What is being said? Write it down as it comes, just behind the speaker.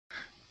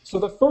So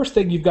the first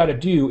thing you've got to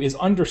do is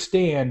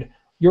understand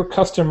your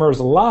customers'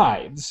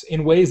 lives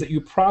in ways that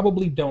you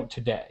probably don't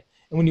today.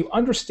 And when you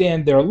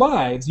understand their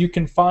lives, you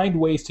can find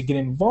ways to get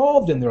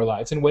involved in their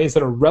lives in ways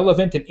that are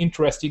relevant and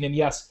interesting and,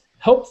 yes,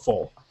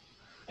 helpful.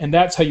 And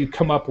that's how you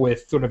come up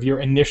with sort of your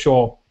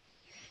initial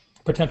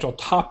potential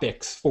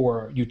topics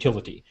for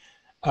utility.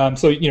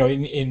 So, you know,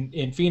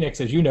 in Phoenix,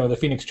 as you know, the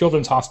Phoenix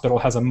Children's Hospital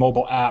has a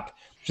mobile app,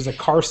 which is a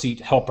car seat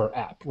helper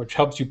app, which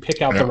helps you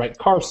pick out the right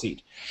car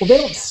seat. Well, they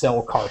don't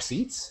sell car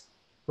seats,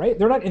 right?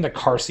 They're not in the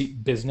car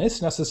seat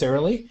business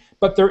necessarily,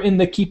 but they're in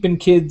the keeping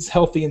kids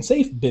healthy and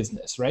safe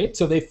business, right?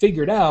 So they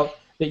figured out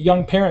that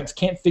young parents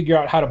can't figure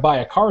out how to buy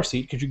a car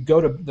seat because you go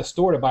to the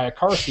store to buy a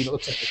car seat, it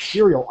looks like the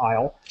cereal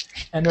aisle,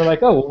 and they're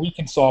like, oh, well, we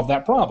can solve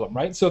that problem,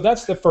 right? So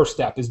that's the first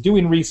step, is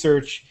doing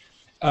research,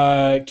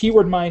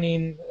 keyword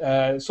mining,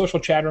 social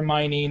chatter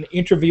mining,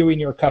 interviewing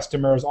your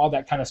customers, all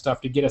that kind of stuff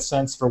to get a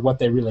sense for what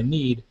they really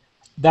need.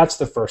 That's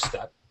the first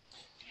step.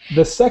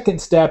 The second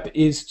step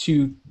is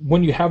to,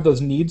 when you have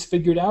those needs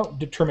figured out,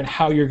 determine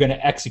how you're going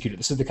to execute it.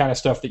 This is the kind of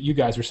stuff that you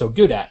guys are so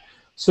good at.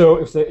 So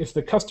if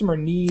the customer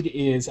need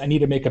is, I need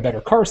to make a better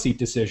car seat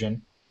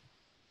decision,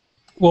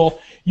 well,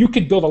 you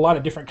could build a lot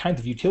of different kinds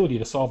of utility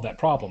to solve that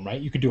problem,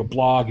 right? You could do a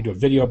blog, you could do a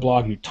video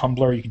blog, you could do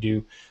Tumblr, you could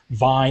do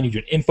Vine, you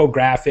could do an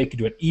infographic, you could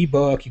do an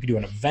ebook, you could do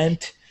an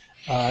event.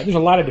 There's a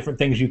lot of different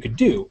things you could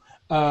do.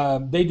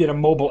 They did a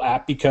mobile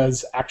app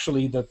because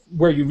actually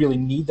where you really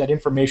need that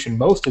information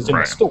most is in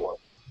the store.